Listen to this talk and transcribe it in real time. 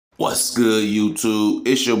What's good, YouTube?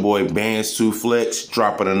 It's your boy Bandz 2 Flex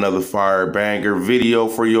dropping another fire banger video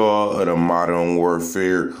for y'all of the Modern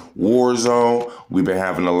Warfare Warzone. We've been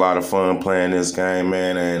having a lot of fun playing this game,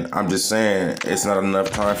 man, and I'm just saying it's not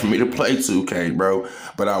enough time for me to play 2K, bro.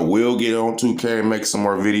 But I will get on 2K and make some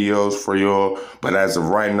more videos for y'all. But as of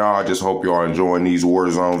right now, I just hope y'all enjoying these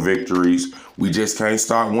Warzone victories. We just can't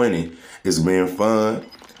stop winning. It's been fun,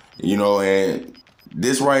 and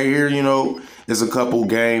this right here, is a couple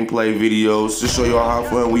gameplay videos to show y'all how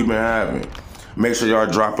fun we've been having. Make sure y'all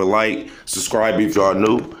drop a like, subscribe if y'all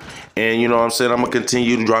new. And I'm going to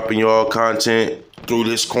continue dropping y'all content through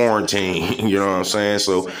this quarantine. You know what I'm saying?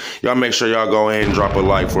 So y'all make sure y'all go ahead and drop a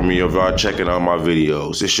like for me if y'all checking out my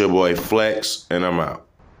videos. It's your boy Flex, and I'm out.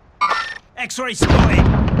 X-ray spotted.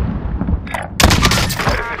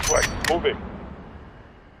 Headed this way. Moving.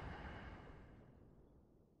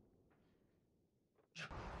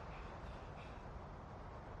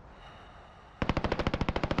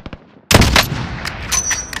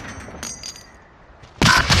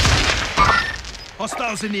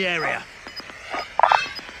 Hostiles in the area.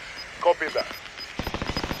 Copy that.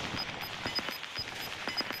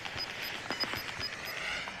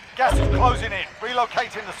 Gas is closing in.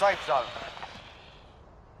 Relocating the safe zone.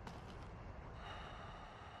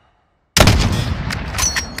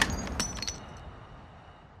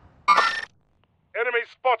 Enemy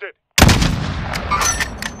spotted.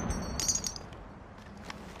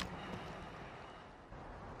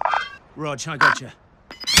 Rog, I got you.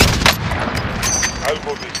 I'll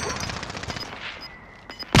go this way.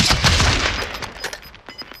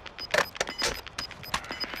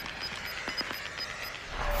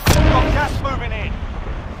 Got gas moving in.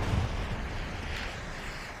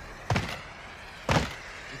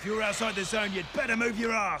 If you're outside the zone, you'd better move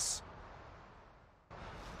your ass.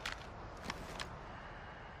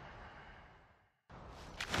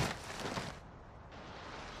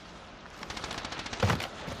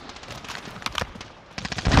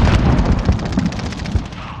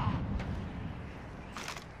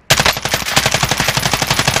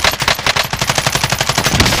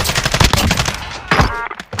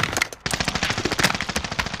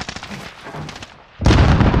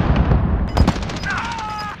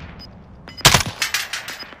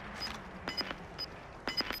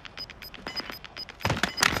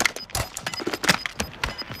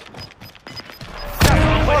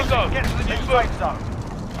 Get to the new safe zone.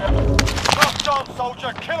 Last chance,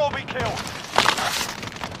 soldier. Kill or be killed.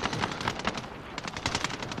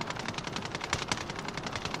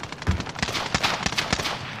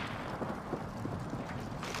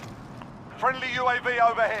 Friendly UAV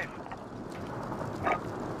overhead.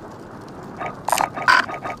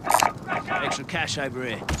 Extra cash over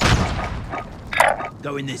here.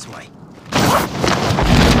 Going this way.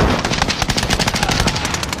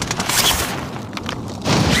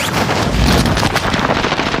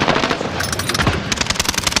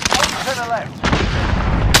 To the left.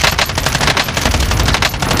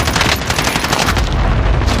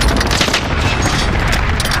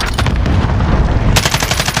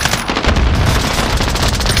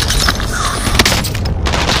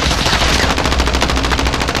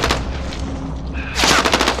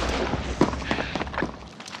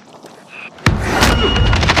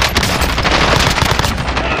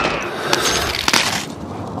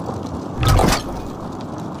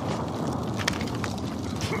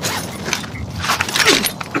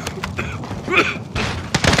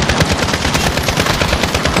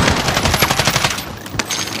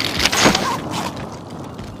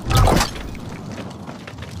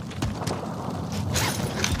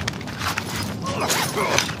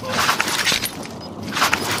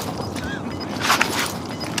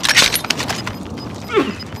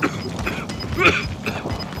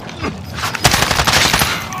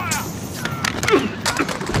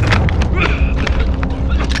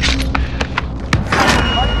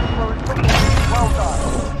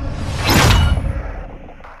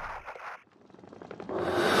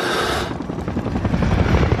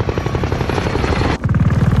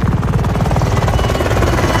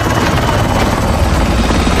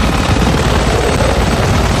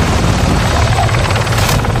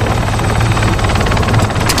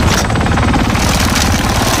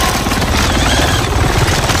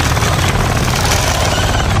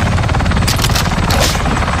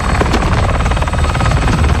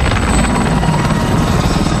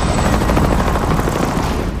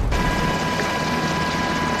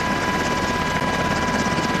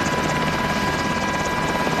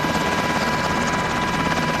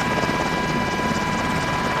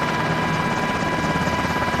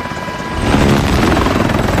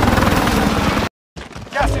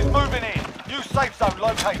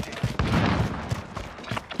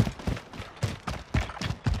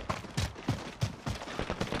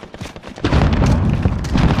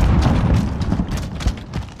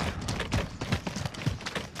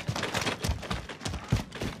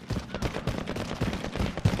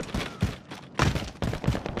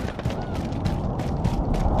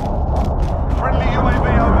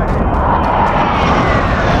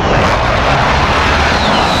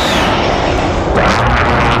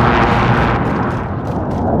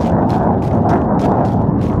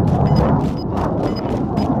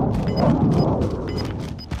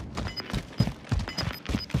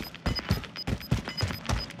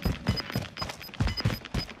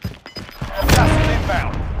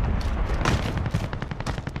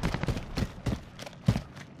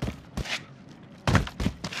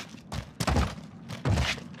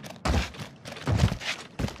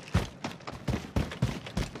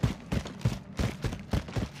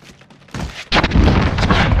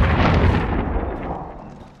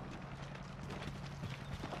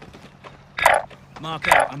 Mark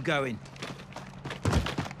out, I'm going.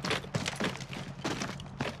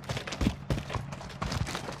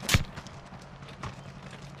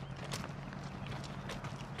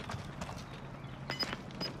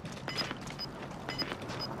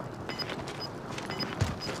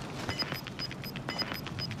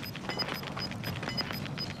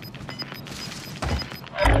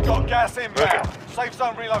 Got gas inbound. Safe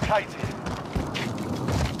zone relocated.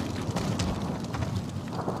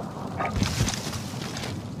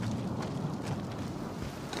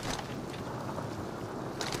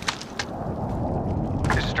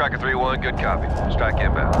 This is Striker 3-1, good copy. Strike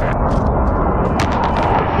inbound.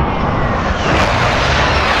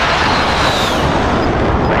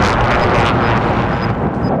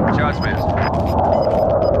 Shots missed.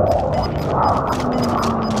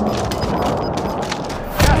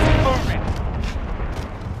 Gas is moving.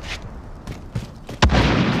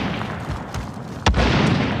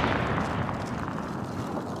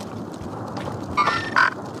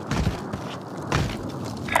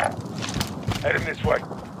 Heading this way.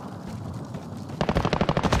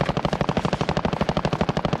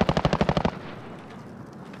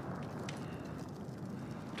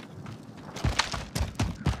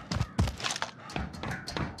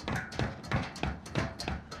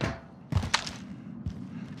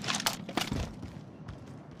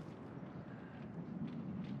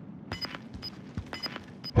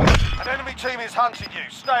 An enemy team is hunting you.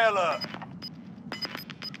 Stay alert.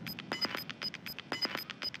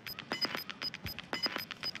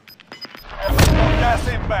 Got gas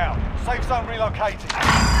inbound. Safe zone relocated.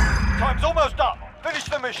 Time's almost up. Finish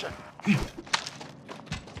the mission.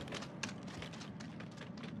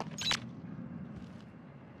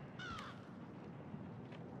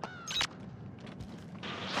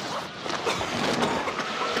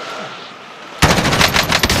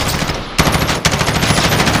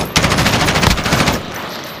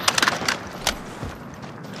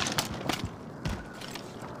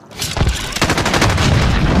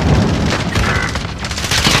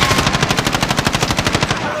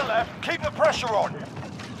 To the left, keep the pressure on.